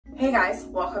Hey guys,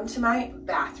 welcome to my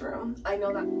bathroom. I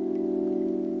know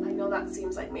that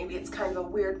seems like maybe it's kind of a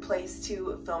weird place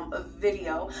to film a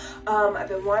video. I've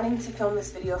been wanting to film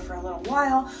this video for a little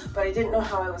while, but I didn't know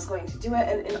how I was going to do it.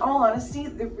 And in all honesty,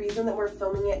 the reason that we're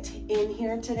filming it in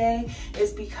here today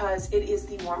is because it is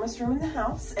the warmest room in the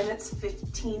house and it's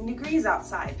 15 degrees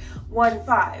outside.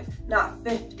 15, not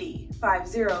 50,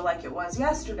 50 like it was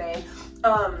yesterday.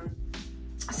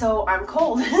 So I'm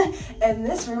cold and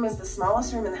this room is the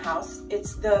smallest room in the house.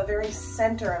 It's the very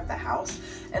center of the house.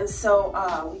 And so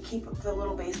we keep the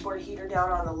little baseboard heater down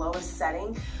on the lowest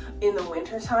setting in the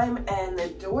winter time, and the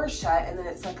door's shut, and then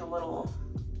it's like a little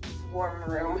warm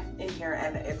room in here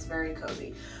and it's very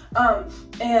cozy.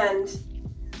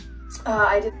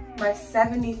 I did my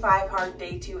 75 hard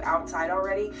day 2 outside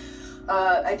already.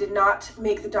 I did not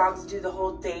make the dogs do the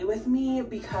whole day with me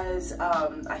because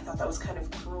I thought that was kind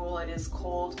of cruel. It is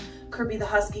cold. Kirby the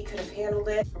Husky could have handled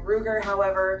it. Ruger,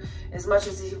 however, as much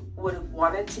as he would have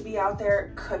wanted to be out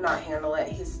there, could not handle it.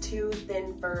 He's too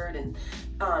thin-furred and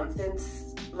thin,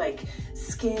 like,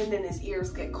 skinned, and his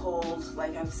ears get cold,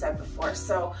 like I've said before.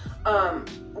 So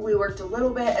we worked a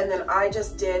little bit, and then I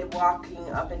just did walking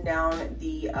up and down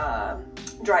the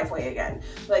driveway again,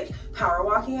 like power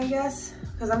walking, I guess.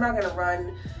 Because I'm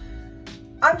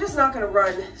just not gonna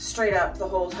run straight up the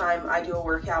whole time I do a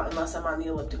workout unless I'm on the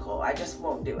elliptical. I just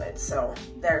won't do it. So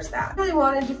there's that. I really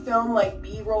wanted to film like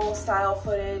B-roll style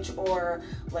footage or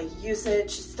like usage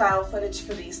style footage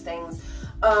for these things.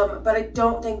 But I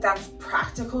don't think that's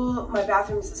practical. My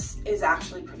bathroom is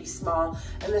actually pretty small,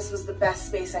 and this was the best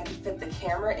space I could fit the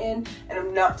camera in, and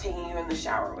I'm not taking you in the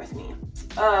shower with me.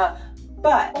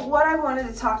 But what I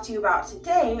wanted to talk to you about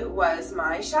today was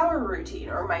my shower routine,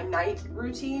 or my night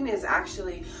routine is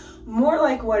actually more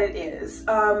like what it is.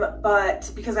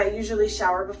 But because I usually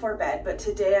shower before bed, but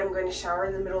today I'm going to shower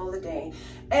in the middle of the day.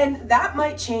 And that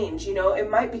might change, you know, it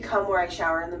might become where I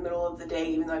shower in the middle of the day,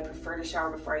 even though I prefer to shower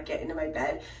before I get into my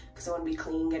bed because I want to be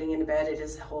clean getting into bed. It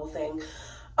is the whole thing.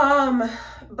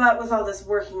 But with all this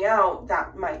working out,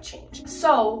 that might change.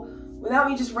 So without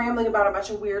me just rambling about a bunch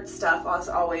of weird stuff, as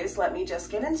always, let me just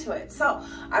get into it. So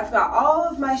I've got all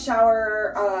of my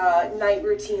shower night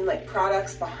routine like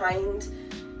products behind,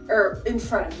 or in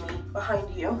front of me, behind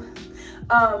you,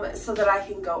 so that I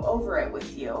can go over it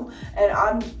with you. And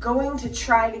I'm going to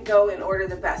try to go in order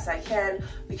the best I can,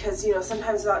 because, you know,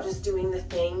 sometimes without just doing the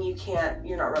thing,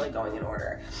 you're not really going in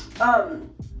order.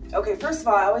 Okay, first of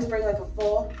all, I always bring like a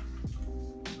full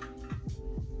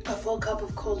cup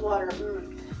of cold water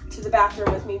to the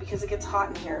bathroom with me because it gets hot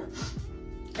in here,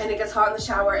 and it gets hot in the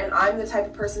shower, and I'm the type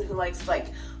of person who likes like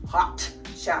hot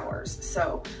showers.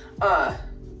 So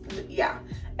yeah.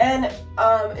 And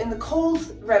in the cold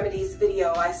remedies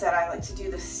video, I said I like to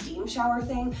do the steam shower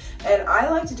thing, and I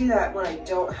like to do that when I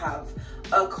don't have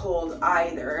a cold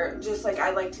either. Just like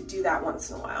I like to do that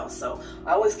once in a while. So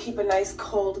I always keep a nice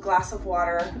cold glass of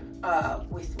water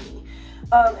with me.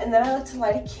 And then I like to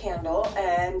light a candle,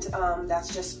 and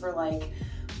that's just for like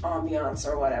ambiance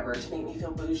or whatever, to make me feel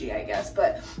bougie, I guess.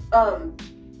 But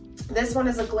this one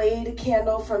is a Glade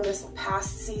candle from this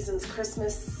past season's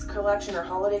Christmas collection or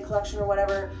holiday collection or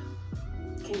whatever.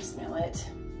 Can you smell it?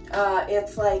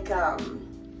 It's like, I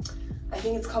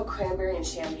think it's called cranberry and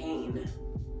champagne.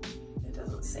 It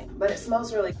doesn't say, but it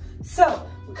smells really. So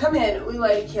we come in, we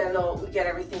light a candle, we get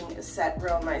everything set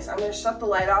real nice. I'm gonna shut the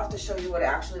light off to show you what it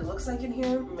actually looks like in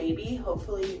here. Maybe,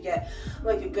 hopefully you get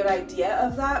like a good idea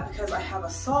of that, because I have a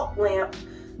salt lamp,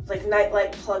 like night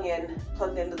light plugged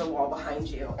into the wall behind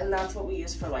you. And that's what we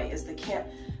use for light, is the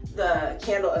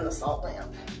candle and the salt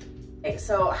lamp. Okay,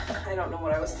 so I don't know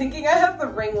what I was thinking. I have the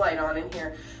ring light on in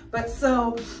here. But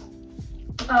so,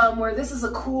 where this is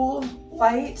a cool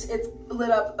light, it's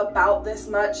lit up about this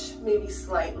much, maybe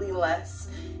slightly less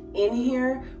in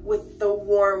here with the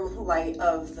warm light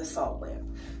of the salt lamp.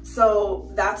 So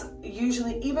that's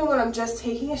usually, even when I'm just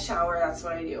taking a shower, that's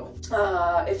what I do.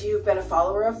 If you've been a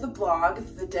follower of the blog,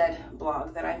 the dead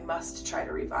blog that I must try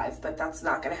to revive, but that's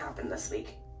not gonna happen this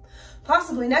week.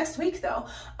 Possibly next week though.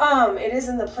 It is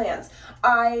in the plans.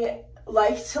 I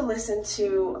like to listen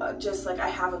to just like, I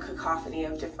have a cacophony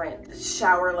of different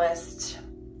shower list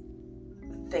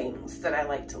things that I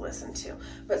like to listen to.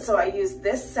 But so I use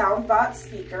this SoundBot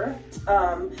speaker.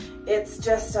 It's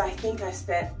just, I think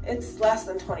it's less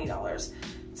than $20.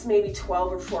 It's maybe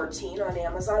 12 or 14 on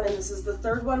Amazon, and this is the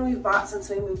third one we've bought since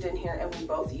we moved in here, and we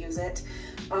both use it.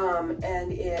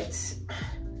 And it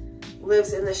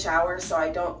lives in the shower, so I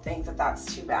don't think that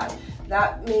that's too bad.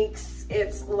 That makes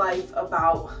its life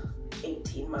about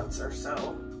 18 months or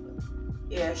so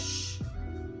ish,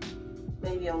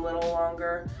 maybe a little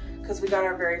longer. because we got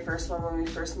our very first one when we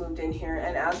first moved in here,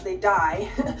 and as they die,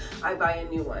 I buy a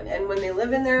new one. And when they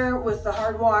live in there with the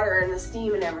hard water and the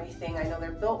steam and everything, I know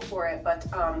they're built for it, but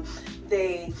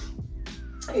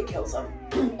it kills them.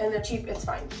 And they're cheap, it's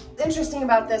fine. What's interesting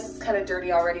about this, it's kind of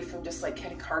dirty already from just like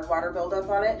getting hard water buildup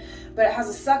on it, but it has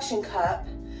a suction cup,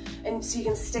 and so you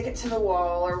can stick it to the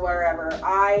wall or wherever.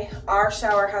 Our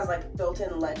shower has like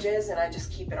built-in ledges, and I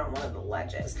just keep it on one of the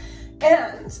ledges.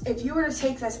 And if you were to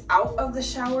take this out of the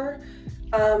shower,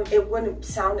 it wouldn't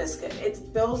sound as good. It's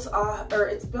built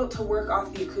to work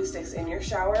off the acoustics in your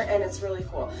shower, and it's really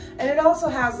cool. And it also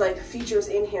has like features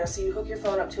in here, so you hook your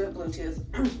phone up to it, Bluetooth.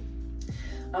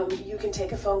 You can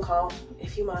take a phone call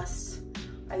if you must.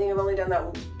 I think I've only done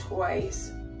that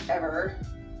twice ever,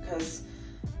 because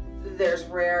there's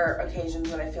rare occasions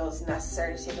when I feel it's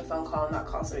necessary to take a phone call and not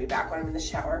call somebody back when I'm in the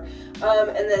shower.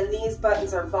 And then these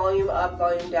buttons are volume up,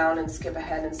 volume down, and skip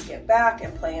ahead and skip back,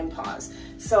 and play and pause.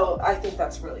 So I think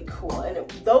that's really cool. And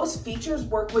those features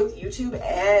work with YouTube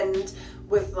and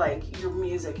with like your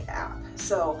music app.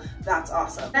 So that's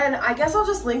awesome. And I guess I'll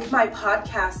just link my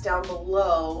podcast down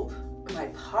below. My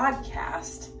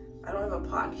podcast? I don't have a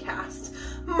podcast.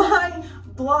 My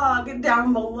blog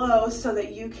down below, so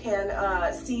that you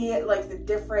can see like the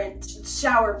different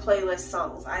shower playlist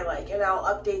songs I like, and I'll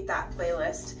update that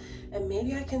playlist. And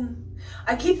maybe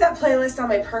I keep that playlist on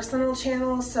my personal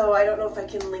channel, so I don't know if I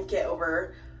can link it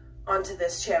over onto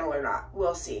this channel or not.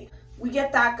 We'll see. We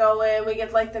get that going. We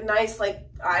get like the nice, like,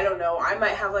 I don't know, I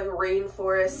might have like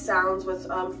rainforest sounds with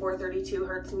 432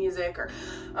 hertz music, or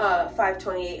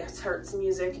 528 hertz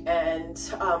music, and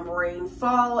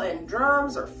rainfall and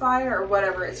drums or fire or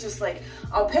whatever. It's just like,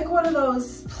 I'll pick one of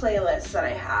those playlists that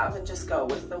I have and just go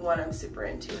with the one I'm super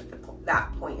into at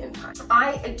that point in time.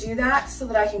 I do that so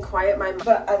that I can quiet my mind,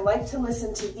 but I like to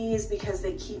listen to these because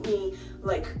they keep me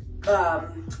like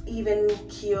even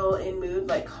keel in mood,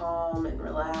 like calm and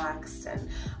relaxed, and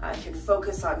I can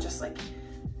focus on just like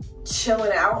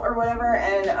chilling out or whatever.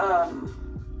 And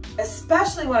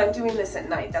especially when I'm doing this at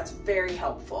night, that's very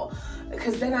helpful,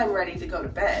 because then I'm ready to go to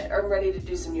bed. I'm ready to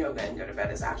do some yoga and go to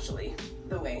bed is actually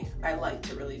the way I like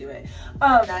to really do it.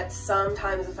 That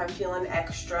sometimes if I'm feeling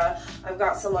extra, I've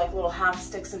got some like little half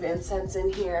sticks of incense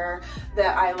in here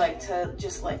that I like to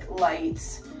just like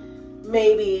light.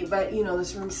 Maybe, but you know,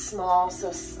 this room's small,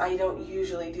 so I don't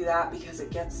usually do that because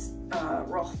it gets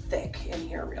real thick in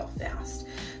here real fast.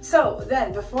 So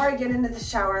then before I get into the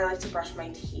shower, I like to brush my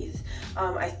teeth.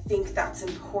 I think that's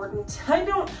important. I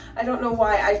don't know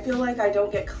why. I feel like I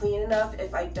don't get clean enough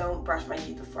if I don't brush my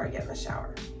teeth before I get in the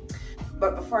shower.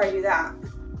 But before I do that,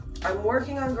 I'm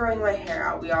working on growing my hair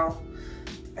out. We all,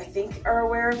 I think, are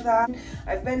aware of that.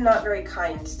 I've been not very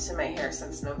kind to my hair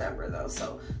since November though,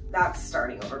 so that's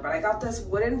starting over. But I got this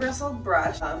wooden bristled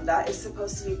brush that is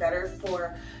supposed to be better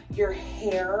for your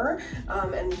hair,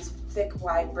 and these thick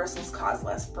wide bristles cause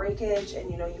less breakage,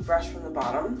 and you know, you brush from the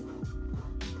bottom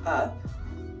up,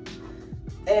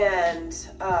 and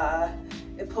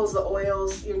it pulls the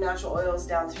oils, your natural oils,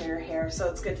 down through your hair, so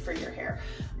it's good for your hair.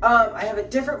 I have a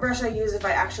different brush I use if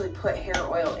I actually put hair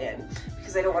oil in,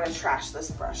 because I don't want to trash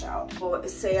this brush out. Well,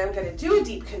 say I'm going to do a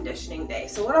deep conditioning day.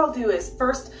 So what I'll do is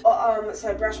first, so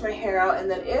I brush my hair out, and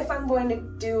then if I'm going to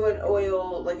do an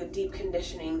oil, like a deep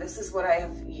conditioning, this is what I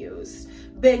have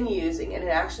been using, and it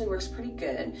actually works pretty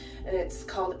good. And it's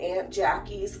called Aunt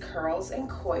Jackie's Curls and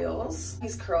Coils.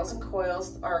 These Curls and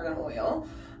Coils Argan Oil.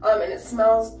 And it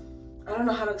smells, I don't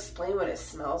know how to explain what it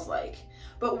smells like.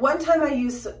 But one time I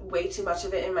used way too much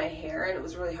of it in my hair, and it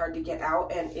was really hard to get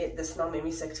out, and the smell made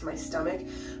me sick to my stomach.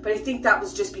 But I think that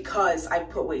was just because I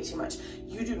put way too much.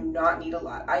 You do not need a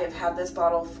lot. I have had this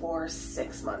bottle for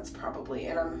 6 months probably,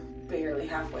 and I'm barely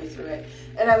halfway through it.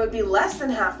 And I would be less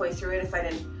than halfway through it if I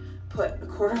didn't put a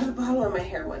quarter of the bottle in my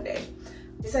hair one day.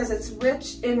 It says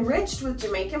it's enriched with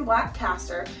Jamaican black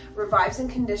castor, revives and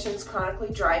conditions chronically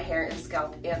dry hair and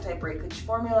scalp, anti-breakage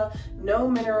formula, no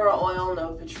mineral oil,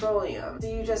 no petroleum. So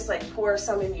you just like pour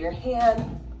some into your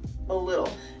hand, a little,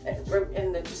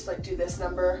 and then just like do this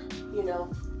number, you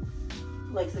know,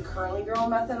 like the curly girl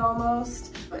method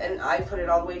almost. And I put it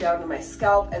all the way down to my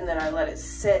scalp, and then I let it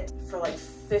sit for like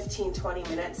 15-20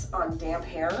 minutes on damp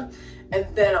hair, and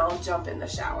then I'll jump in the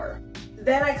shower.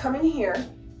 Then I come in here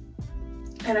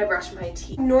and I brush my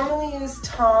teeth. I normally use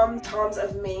Tom's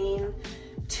of Maine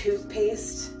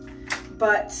toothpaste,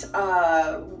 but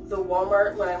the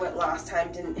Walmart when I went last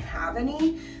time didn't have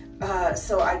any,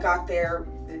 so I got their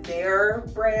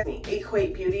brand,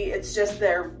 Equate Beauty. It's just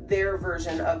their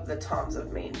version of the Tom's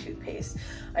of Maine toothpaste.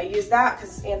 I use that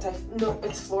because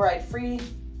it's fluoride free,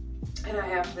 and I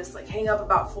have this like hang up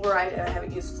about fluoride, and I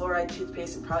haven't used fluoride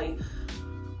toothpaste in probably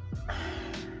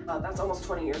That's almost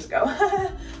 20 years ago.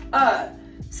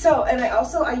 And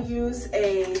I use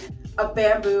a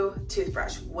bamboo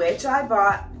toothbrush, which I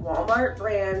bought Walmart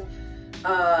brand.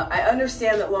 I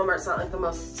understand that Walmart's not like the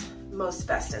most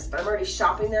bestest, but I'm already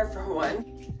shopping there for one.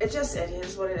 It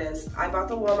is what it is. I bought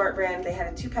the Walmart brand. They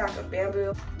had a 2-pack of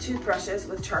bamboo toothbrushes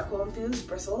with charcoal infused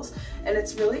bristles, and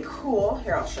it's really cool.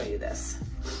 Here, I'll show you this.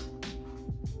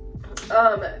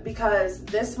 Because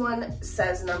this one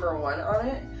says #1 on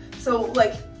it. So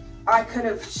like, I could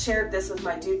have shared this with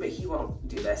my dude, but he won't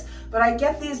do this. But I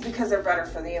get these because they're better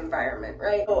for the environment,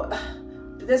 right? Oh,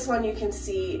 this one you can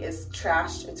see is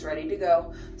trashed. It's ready to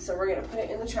go. So we're gonna put it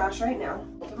in the trash right now.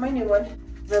 Open my new one.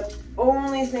 The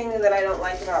only thing that I don't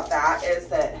like about that is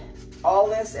that all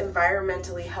this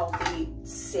environmentally healthy,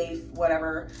 safe,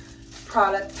 whatever,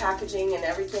 product packaging and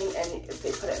everything, and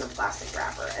they put it in a plastic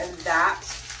wrapper. And that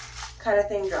kind of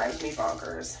thing drives me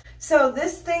bonkers. So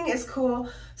this thing is cool.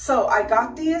 So I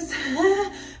got these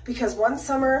because one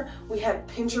summer we had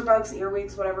pincher bugs,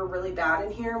 earwigs, whatever, really bad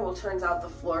in here. Well, turns out the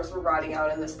floors were rotting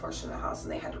out in this portion of the house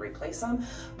and they had to replace them.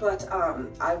 But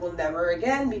I will never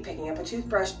again be picking up a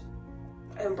toothbrush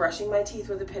and brushing my teeth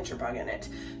with a pincher bug in it.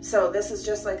 So this is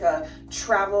just like a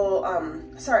travel,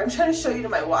 sorry, I'm trying to show you to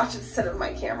my watch instead of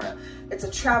my camera. It's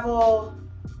a travel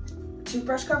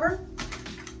toothbrush cover.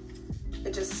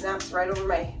 It just snaps right over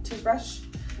my toothbrush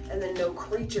and then no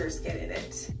creatures get in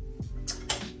it.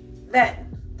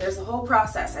 Then there's the whole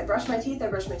process. I brush my teeth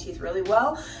really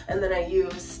well, and then I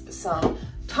use some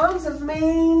Tom's of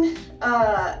Maine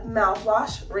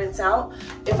mouthwash, rinse out.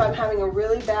 If I'm having a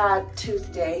really bad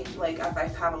tooth day, like if I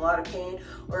have a lot of pain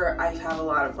or I have a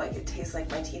lot of like, it tastes like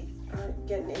my teeth are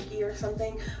getting icky or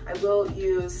something, I will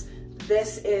use,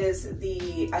 this is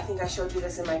the, I think I showed you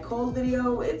this in my cold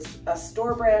video. It's a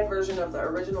store brand version of the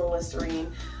original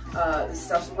Listerine. This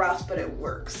stuff's rough, but it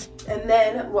works. And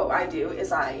then what I do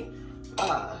is I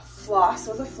floss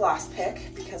with a floss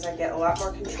pick because I get a lot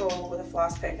more control with a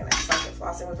floss pick, and I suck at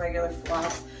flossing with regular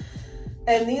floss.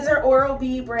 And these are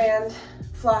Oral-B brand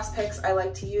floss picks I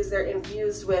like to use. They're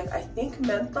infused with, I think,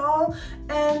 menthol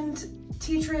and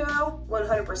tea tree oil.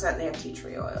 100% they have tea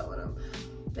tree oil in them.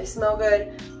 They smell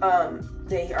good.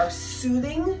 They are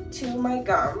soothing to my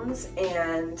gums,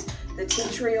 and the tea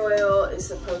tree oil is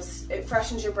it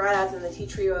freshens your breath, and the tea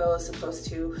tree oil is supposed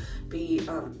to be,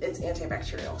 it's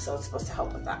antibacterial, so it's supposed to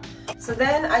help with that. So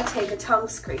then I take a tongue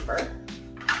scraper,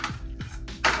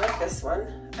 like this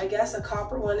one. I guess a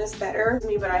copper one is better to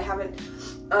me, but I haven't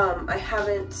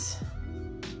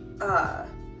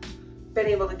been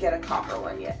able to get a copper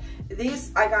one yet.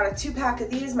 These, I got a 2-pack of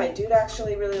these. My dude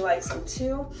actually really likes them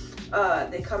too.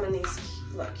 They come in these,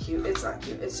 look cute, it's not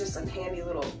cute, it's just a handy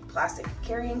little plastic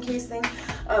carrying case thing.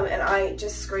 And I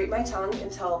just scrape my tongue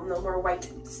until no more white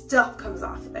stuff comes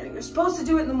off of there. You're supposed to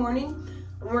do it in the morning.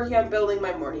 I'm working on building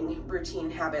my morning routine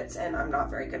habits, and I'm not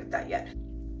very good at that yet.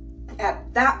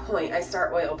 At that point, I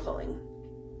start oil pulling.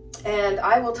 And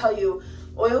I will tell you,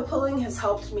 oil pulling has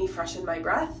helped me freshen my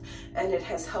breath, and it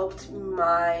has helped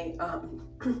my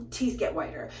teeth get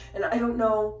whiter. And I don't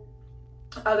know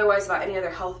otherwise about any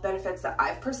other health benefits that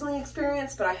I've personally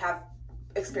experienced, but I have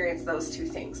experienced those two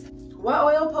things. What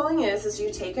oil pulling is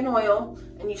you take an oil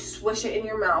and you swish it in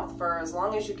your mouth for as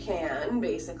long as you can,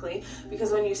 basically,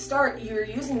 because when you start, you're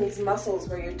using these muscles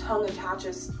where your tongue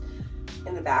attaches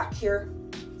in the back here,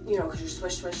 you know, because you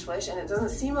swish, swish, swish, and it doesn't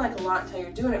seem like a lot until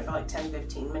you're doing it for like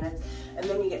 10-15 minutes, and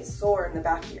then you get sore in the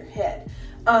back of your head.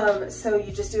 So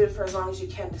you just do it for as long as you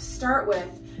can to start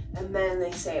with, and then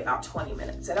they say about 20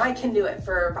 minutes. And I can do it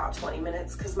for about 20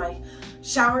 minutes because my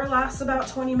shower lasts about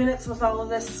 20 minutes with all of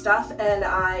this stuff, and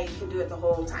I can do it the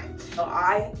whole time. So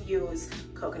I use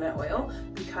coconut oil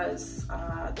because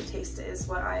the taste is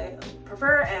what I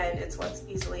prefer, and it's what's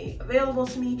easily available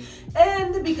to me,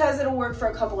 and because it'll work for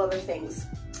a couple other things.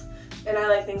 And I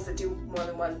like things that do more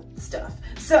than one stuff.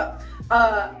 So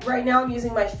right now I'm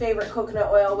using my favorite coconut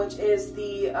oil, which is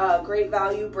the Great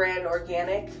Value brand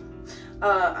organic.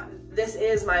 This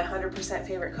is my 100%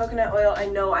 favorite coconut oil. I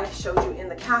know I showed you in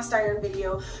the cast iron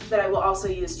video that I will also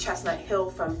use Chestnut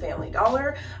Hill from Family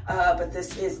Dollar, but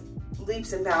this is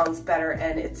leaps and bounds better,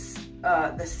 and it's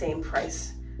the same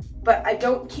price. But I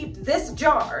don't keep, this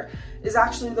jar is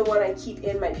actually the one I keep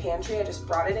in my pantry. I just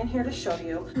brought it in here to show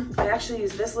you. I actually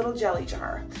use this little jelly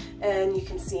jar, and you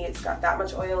can see it's got that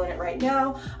much oil in it right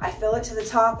now. I fill it to the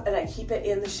top and I keep it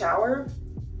in the shower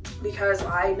because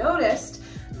I noticed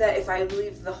that if I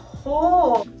leave the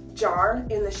whole jar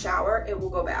in the shower, it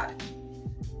will go bad.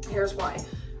 Here's why.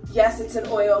 Yes, it's an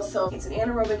oil, so it's an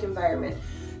anaerobic environment.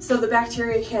 So the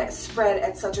bacteria can't spread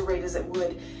at such a rate as it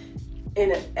would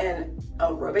in an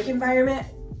aerobic environment,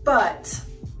 but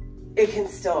it can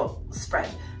still spread.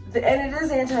 And it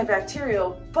is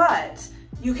antibacterial, but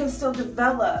you can still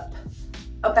develop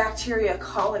a bacteria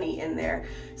colony in there.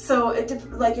 So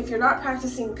like if you're not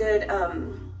practicing good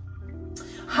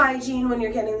hygiene when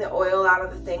you're getting the oil out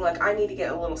of the thing, like I need to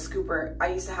get a little scooper.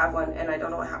 I used to have one and I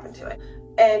don't know what happened to it.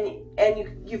 And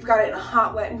you've got it in a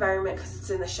hot, wet environment because it's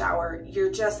in the shower,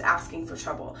 you're just asking for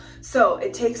trouble. So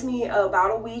it takes me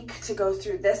about a week to go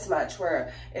through this much,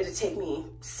 where it'd take me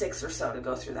 6 or so to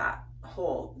go through that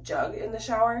whole jug in the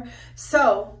shower.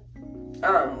 So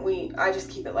I just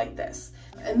keep it like this.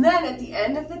 And then at the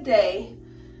end of the day,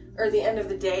 at the end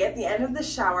of the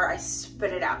shower, I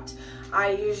spit it out.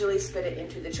 I usually spit it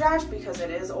into the trash because it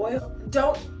is oil.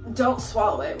 Don't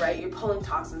swallow it, right? You're pulling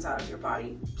toxins out of your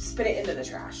body. Spit it into the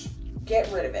trash. Get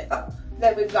rid of it.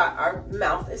 Then we've got our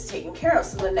mouth is taken care of.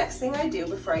 So the next thing I do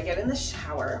before I get in the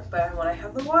shower, but when I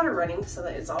have the water running so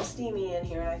that it's all steamy in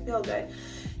here and I feel good,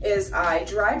 is I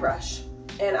dry brush.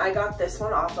 And I got this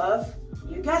one off of,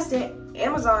 you guessed it,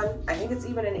 Amazon. I think it's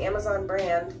even an Amazon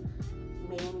brand,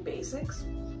 Main Basics.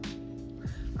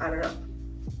 I don't know.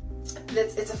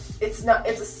 It's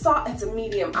a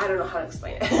medium. I don't know how to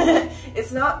explain it.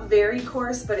 It's not very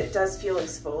coarse, but it does feel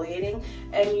exfoliating.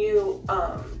 And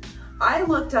I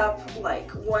looked up like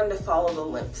one to follow the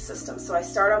lymph system. So I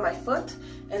start on my foot,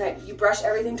 and you brush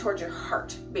everything towards your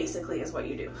heart, basically is what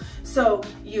you do. So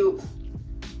you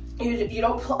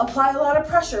don't apply a lot of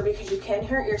pressure because you can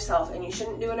hurt yourself, and you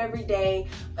shouldn't do it every day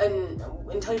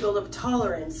until you build up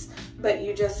tolerance. But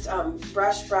you just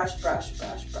brush.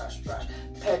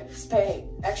 Pay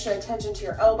extra attention to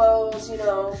your elbows, you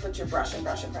know, but you're brushing.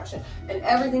 And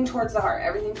everything towards the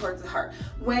heart,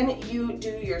 When you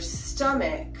do your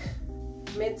stomach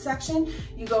midsection,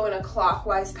 you go in a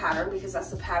clockwise pattern because that's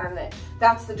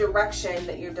the direction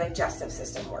that your digestive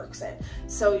system works in.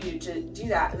 So you just do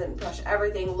that and then brush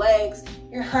everything, legs,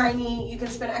 your hiney. You can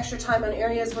spend extra time on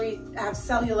areas where you have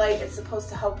cellulite. It's supposed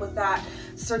to help with that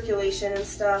circulation and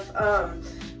stuff.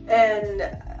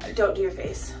 And don't do your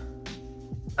face.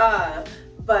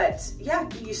 But yeah,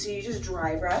 you just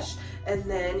dry brush, and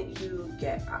then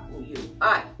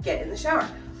I get in the shower.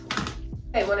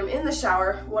 Okay, when I'm in the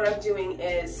shower, what I'm doing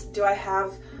is, do I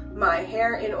have my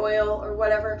hair in oil or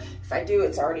whatever? If I do,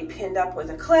 it's already pinned up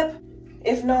with a clip.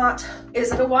 If not,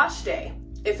 is it a wash day?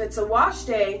 If it's a wash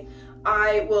day,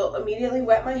 I will immediately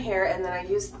wet my hair, and then I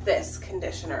use this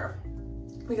conditioner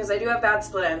because I do have bad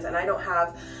split ends and I don't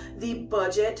have the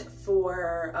budget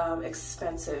for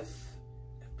expensive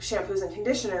shampoos and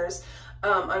conditioners.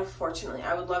 Unfortunately,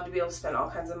 I would love to be able to spend all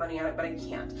kinds of money on it, but I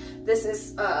can't. This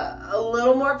is a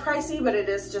little more pricey, but it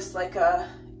is just like a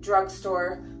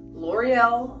drugstore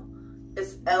L'Oreal.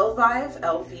 It's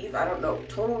Elvive, I don't know,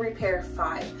 Total Repair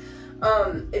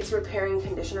 5. It's repairing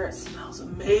conditioner. It smells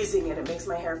amazing and it makes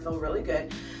my hair feel really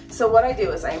good. So what I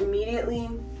do is I immediately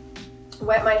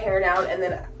wet my hair down and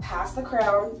then pass the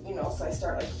crown, you know, so I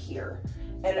start like here.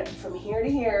 And from here to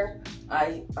here,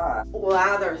 I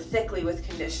lather thickly with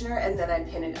conditioner, and then I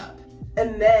pin it up.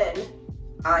 And then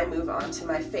I move on to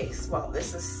my face. Well,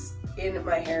 this is in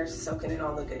my hair, soaking in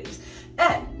all the goodies.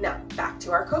 And now back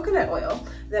to our coconut oil.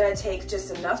 Then I take just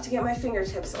enough to get my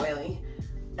fingertips oily,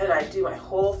 and I do my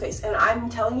whole face. And I'm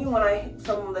telling you,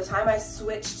 from the time I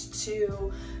switched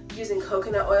to using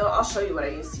coconut oil, I'll show you what I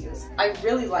used to use. I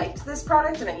really liked this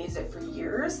product and I used it for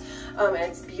years. And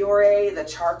it's Biore, the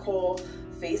charcoal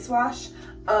face wash.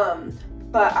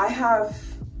 But I have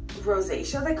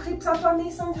rosacea that creeps up on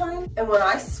me sometimes. And when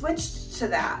I switched to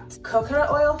that coconut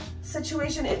oil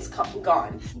situation, it's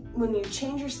gone. When you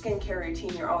change your skincare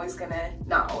routine, you're always gonna,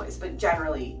 not always, but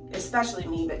generally, especially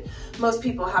me, but most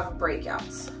people have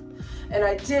breakouts. And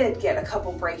I did get a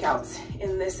couple breakouts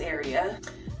in this area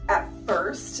at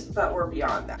first, but we're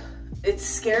beyond that. It's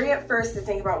scary at first to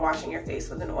think about washing your face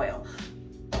with an oil.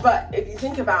 But if you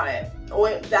think about it,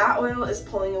 that oil is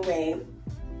pulling away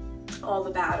all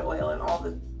the bad oil and all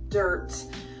the dirt.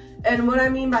 And what I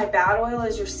mean by bad oil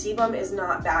is your sebum is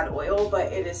not bad oil,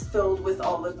 but it is filled with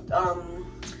all the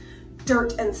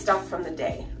dirt and stuff from the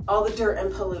day. All the dirt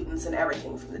and pollutants and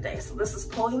everything from the day. So this is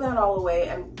pulling that all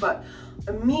away, but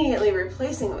immediately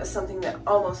replacing it with something that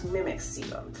almost mimics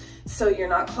sebum. So you're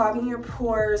not clogging your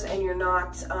pores and you're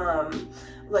not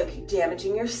like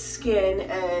damaging your skin,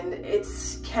 and it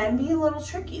can be a little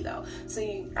tricky though. So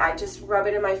I just rub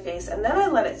it in my face and then I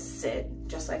let it sit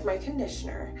just like my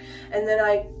conditioner, and then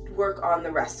I work on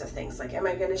the rest of things, like am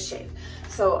I gonna shave?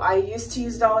 So I used to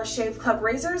use Dollar Shave Club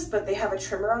razors, but they have a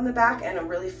trimmer on the back and a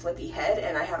really flippy head,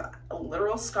 and I have a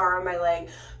literal scar on my leg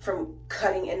from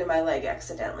cutting into my leg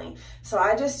accidentally. So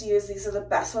I just use, these are the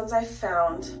best ones I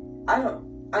found.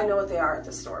 I know what they are at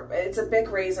the store. It's a Bic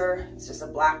razor. It's just a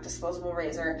black disposable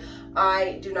razor.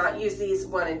 I do not use these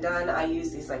one and done. I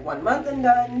use these like 1 month and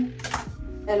done.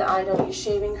 And I don't use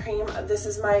shaving cream. This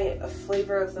is my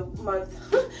flavor of the month.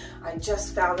 I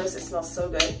just found this. It smells so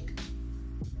good.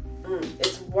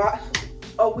 It's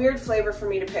a weird flavor for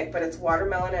me to pick, but it's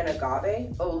watermelon and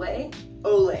agave. Olay.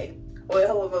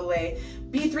 Oil of Olay.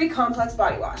 B3 Complex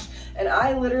Body Wash. And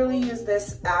I literally use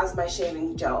this as my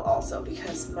shaving gel also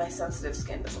because my sensitive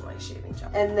skin doesn't like shaving gel.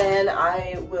 And then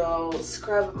I will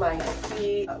scrub my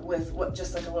feet with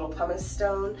just like a little pumice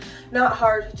stone. Not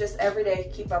hard, just every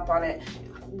day, keep up on it.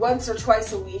 Once or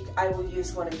twice a week, I will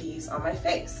use one of these on my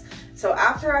face. So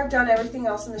after I've done everything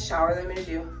else in the shower that I'm gonna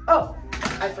do, oh,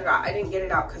 I forgot, I didn't get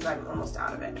it out because I'm almost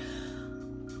out of it.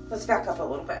 Let's back up a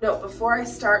little bit. No, before I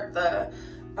start the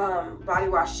body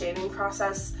wash shaving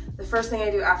process, the first thing I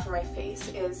do after my face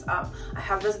is I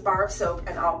have this bar of soap,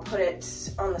 and I'll put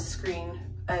it on the screen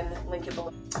and link it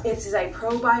below. It's a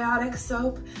probiotic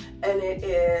soap, and it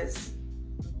is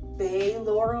bay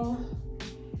laurel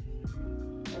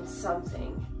and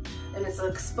something. And it's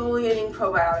an exfoliating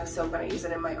probiotic soap, and I use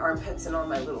it in my armpits and all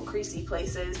my little creasy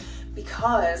places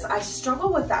because I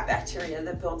struggle with that bacteria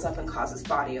that builds up and causes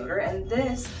body odor, and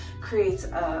this creates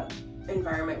a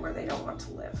environment where they don't want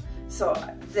to live. So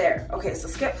there, okay, so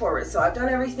skip forward. So I've done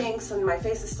everything, so my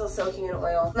face is still soaking in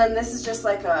oil. And then this is just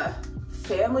like a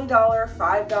Family Dollar,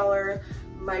 $5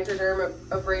 microderm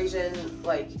abrasion.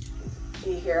 Like,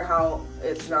 you hear how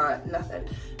it's not nothing.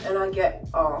 And I get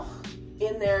all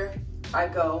in there, I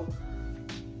go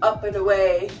up and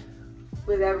away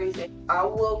with everything. I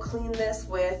will clean this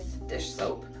with dish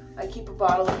soap. I keep a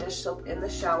bottle of dish soap in the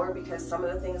shower because some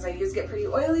of the things I use get pretty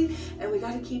oily, and we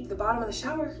got to keep the bottom of the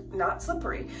shower not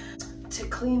slippery. To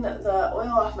clean the oil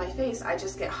off my face, I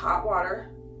just get hot water,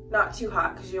 not too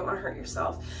hot because you don't want to hurt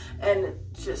yourself, and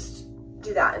just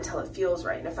do that until it feels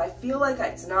right. And if I feel like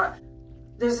it's not,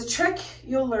 there's a trick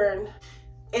you'll learn.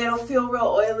 It'll feel real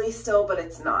oily still, but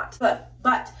it's not.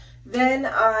 But then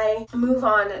I move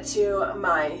on to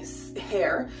my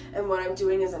hair, and what I'm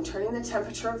doing is I'm turning the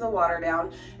temperature of the water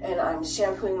down, and I'm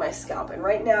shampooing my scalp. And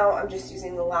right now I'm just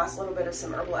using the last little bit of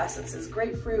some herbal essences,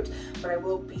 grapefruit, but I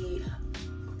will be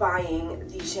buying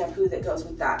the shampoo that goes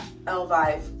with that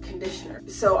Elvive conditioner.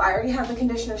 So I already have the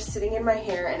conditioner sitting in my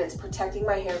hair, and it's protecting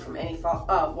my hair from any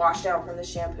wash down from the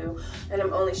shampoo, and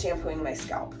I'm only shampooing my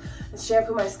scalp. I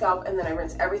shampoo my scalp, and then I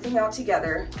rinse everything out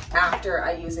together after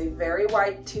I use a very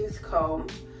wide tooth comb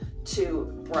to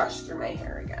brush through my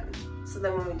hair again. So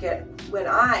then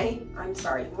I'm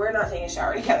sorry, we're not taking a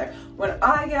shower together. When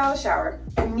I get out of the shower,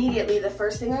 immediately the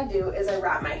first thing I do is I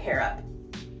wrap my hair up.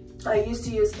 I used to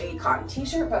use a cotton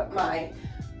t-shirt, but my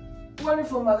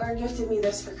wonderful mother gifted me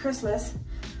this for Christmas.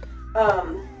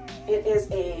 It is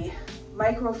a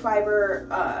microfiber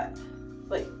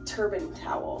like turban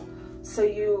towel. So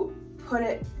you put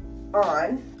it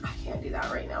on. I can't do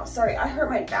that right now. Sorry, I hurt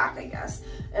my back, I guess,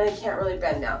 and I can't really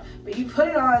bend down. But you put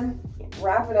it on,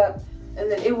 wrap it up,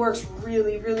 and then it works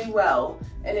really, really well,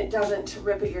 and it doesn't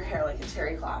rip at your hair like a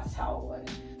terry cloth towel would.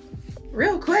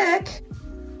 Real quick,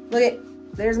 look at,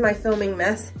 there's my filming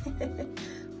mess.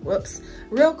 Whoops.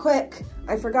 Real quick,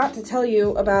 I forgot to tell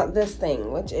you about this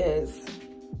thing, which is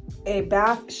a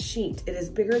bath sheet. It is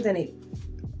bigger than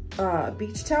a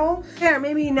beach towel. There,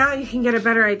 maybe now you can get a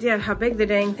better idea of how big the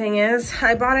dang thing is.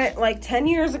 I bought it like 10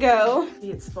 years ago.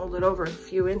 It's folded over a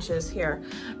few inches here.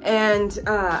 And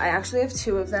I actually have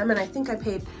 2 of them, and I think I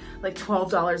paid like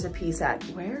 $12 a piece at,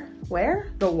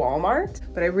 where? The Walmart.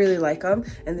 But I really like them,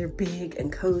 and they're big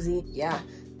and cozy. Yeah.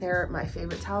 They're my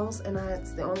favorite towels, and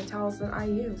it's the only towels that I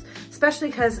use. Especially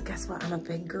because, guess what? I'm a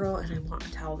big girl, and I want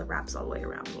a towel that wraps all the way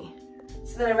around me.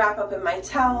 So then I wrap up in my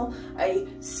towel, I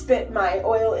spit my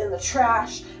oil in the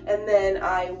trash, and then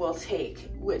I will take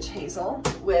Witch Hazel,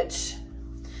 which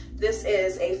this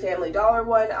is a Family Dollar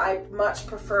one. I much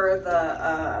prefer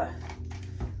the,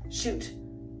 shoot.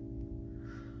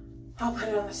 I'll put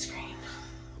it on the screen.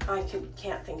 I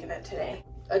can't think of it today.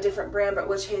 A different brand, but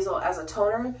Witch Hazel as a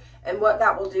toner. And what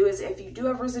that will do is if you do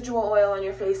have residual oil on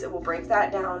your face, it will break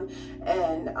that down,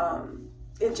 and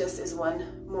it just is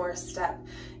one more step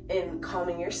in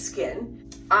calming your skin.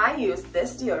 I use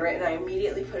this deodorant and I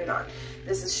immediately put it on.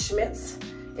 This is Schmidt's.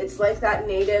 It's like that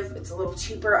Native. It's a little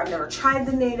cheaper. I've never tried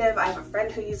the Native. I have a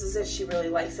friend who uses it. She really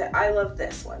likes it. I love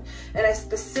this one. And I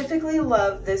specifically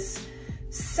love this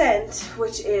scent,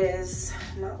 which is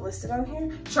not listed on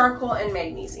here, charcoal and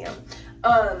magnesium.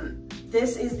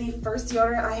 This is the first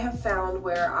deodorant I have found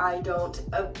where I don't,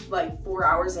 like 4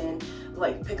 hours in,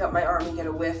 like pick up my arm and get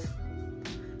a whiff.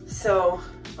 So,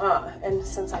 and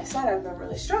since I said I've been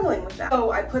really struggling with that.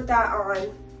 So I put that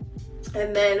on,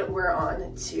 And then we're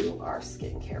on to our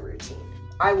skincare routine.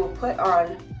 I will put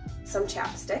on some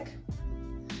chapstick,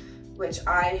 which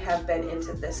I have been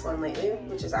into this one lately,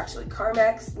 which is actually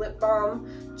Carmex Lip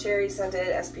Balm, Cherry Scented,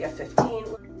 SPF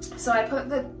 15. So I put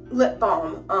the lip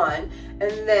balm on,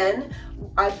 and then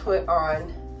I put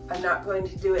on, I'm not going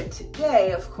to do it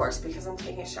today, of course, because I'm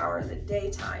taking a shower in the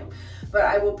daytime, but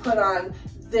I will put on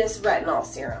this retinol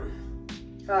serum.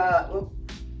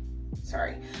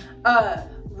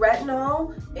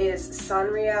 Retinol is sun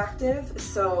reactive,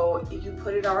 so you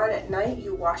put it on at night,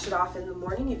 you wash it off in the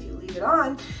morning. If you leave it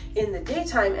on in the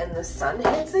daytime and the sun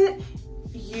hits it,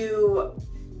 you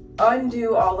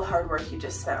undo all the hard work you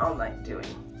just spent all night doing.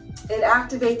 It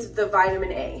activates the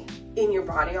vitamin A in your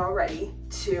body already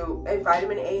and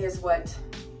vitamin A is what,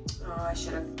 I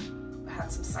should have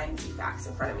had some sciencey facts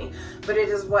in front of me, but it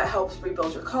is what helps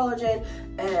rebuild your collagen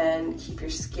and keep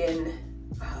your skin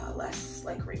less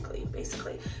like wrinkly,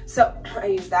 basically. So I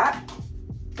use that,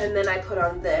 and then I put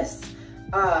on this.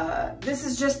 This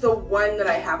is just the one that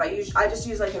I have. I just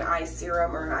use like an eye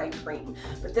serum or an eye cream,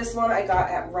 but this one I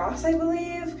got at Ross, I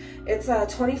believe. It's a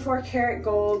 24 karat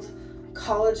gold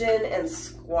collagen and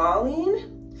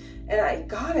squalene, and I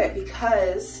got it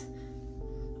because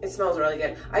it smells really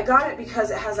good. I got it because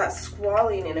it has that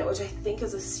squalene in it, which I think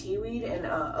is a seaweed, and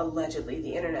allegedly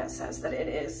the internet says that it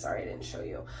is, sorry I didn't show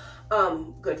you,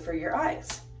 good for your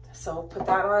eyes. So put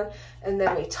that on, and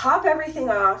then we top everything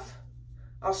off.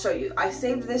 I'll show you. I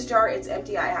saved this jar, it's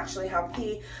empty. I actually have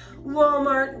the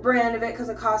Walmart brand of it because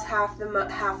it costs half the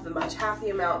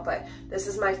amount, but this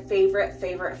is my favorite.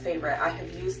 I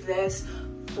have used this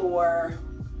for,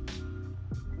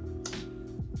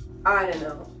 I don't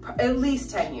know, at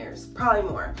least 10 years, probably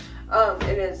more.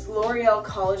 It is L'Oreal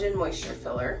Collagen Moisture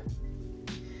Filler.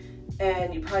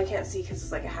 And you probably can't see because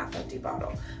it's like a half empty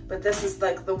bottle. But this is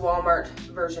like the Walmart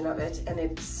version of it, and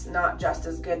it's not just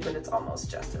as good, but it's almost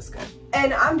just as good.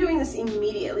 And I'm doing this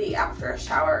immediately after a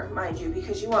shower, mind you,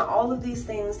 because you want all of these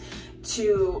things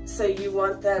so you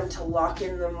want them to lock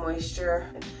in the moisture.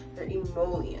 They're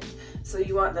emollient. So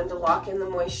you want them to lock in the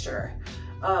moisture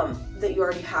that you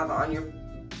already have on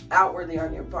outwardly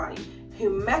on your body.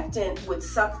 Humectant would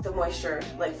suck the moisture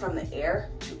like from the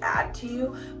air to add to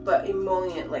you, but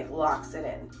emollient like locks it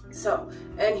in. So,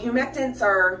 and humectants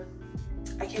are,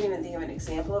 I can't even think of an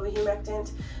example of a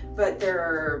humectant, but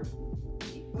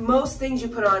most things you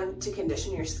put on to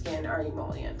condition your skin are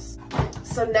emollients.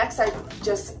 So next I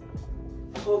just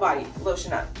whole body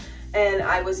lotion up. And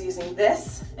I was using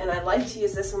this, and I like to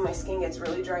use this when my skin gets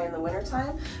really dry in the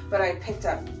wintertime, but I picked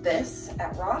up this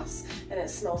at Ross, and it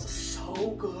smells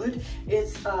so good.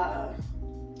 It's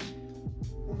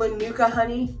Manuka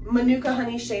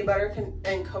honey shea butter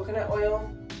and coconut oil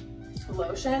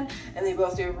lotion, and they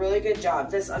both do a really good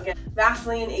job. This, again,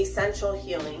 Vaseline Essential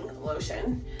Healing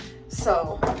Lotion.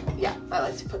 So yeah, I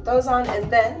like to put those on,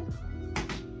 and then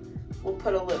we'll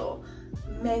put a little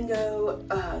mango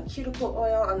cuticle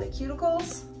oil on the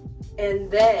cuticles.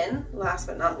 And then, last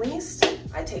but not least,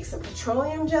 I take some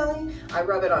petroleum jelly. I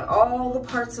rub it on all the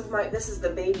parts of this is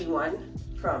the baby one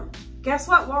from, guess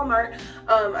what, Walmart.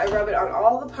 I rub it on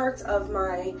all the parts of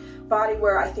my body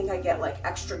where I think I get like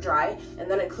extra dry, and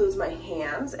that includes my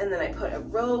hands. And then I put a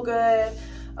real good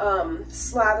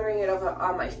slathering it over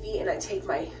on my feet, and I take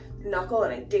my knuckle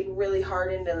and I dig really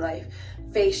hard into my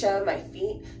fascia of my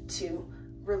feet to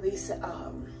release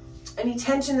any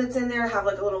tension that's in there, have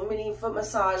like a little mini foot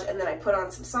massage, and then I put on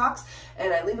some socks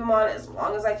and I leave them on as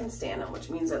long as I can stand them, which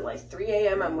means at like 3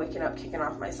 a.m. I'm waking up kicking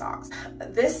off my socks.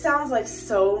 This sounds like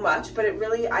so much, but it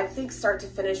really, I think start to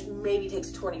finish maybe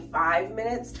takes 25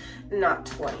 minutes, not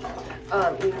 20,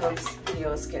 even though this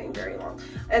video is getting very long.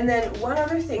 And then one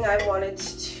other thing I wanted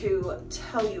to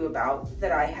tell you about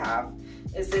that I have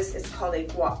is this. It's called a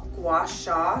gua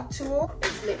sha tool.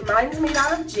 Mine's made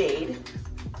out of jade.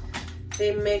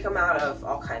 They make them out of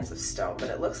all kinds of stone, but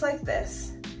it looks like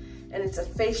this, and it's a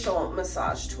facial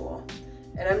massage tool.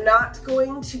 And I'm not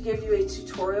going to give you a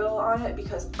tutorial on it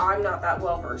because I'm not that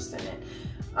well versed in it.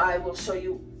 I will show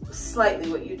you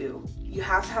slightly what you do. You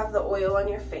have to have the oil on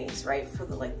your face, right, for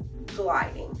the like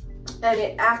gliding, and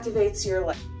it activates your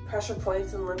like pressure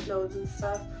points and lymph nodes and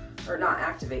stuff, or not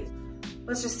activate.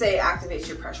 Let's just say it activates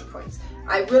your pressure points.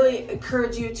 I really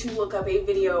encourage you to look up a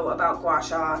video about gua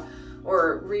sha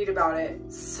or read about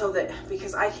it, so that,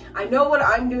 because I know what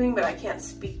I'm doing, but I can't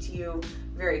speak to you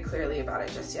very clearly about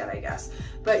it just yet, I guess.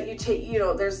 But you take,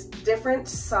 there's different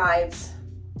sides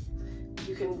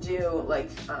you can do,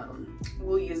 like,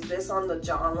 we'll use this on the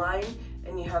jawline,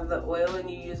 and you have the oil and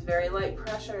you use very light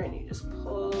pressure and you just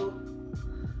pull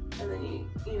And then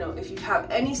you know, if you have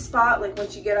any spot, like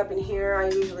once you get up in here, I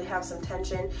usually have some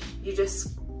tension, you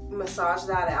just massage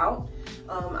that out.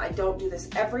 I don't do this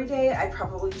every day. I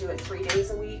probably do it 3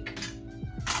 days a week.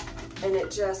 And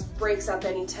it just breaks up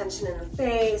any tension in the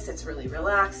face. It's really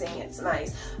relaxing, it's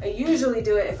nice. I usually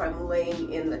do it if I'm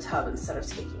laying in the tub instead of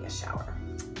taking a shower.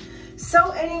 So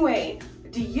anyway,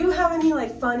 do you have any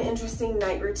like fun, interesting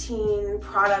night routine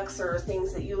products or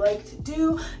things that you like to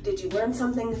do? Did you learn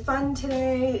something fun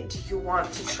today? Do you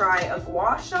want to try a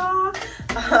gua sha?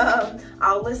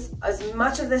 I'll list as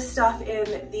much of this stuff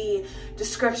in the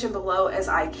description below as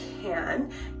I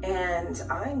can. And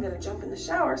I'm gonna jump in the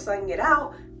shower so I can get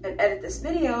out and edit this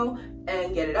video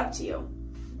and get it up to you.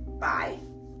 Bye.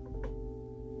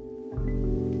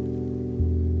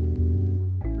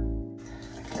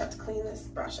 I forgot to clean this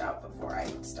brush out before I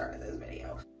started this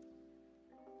video.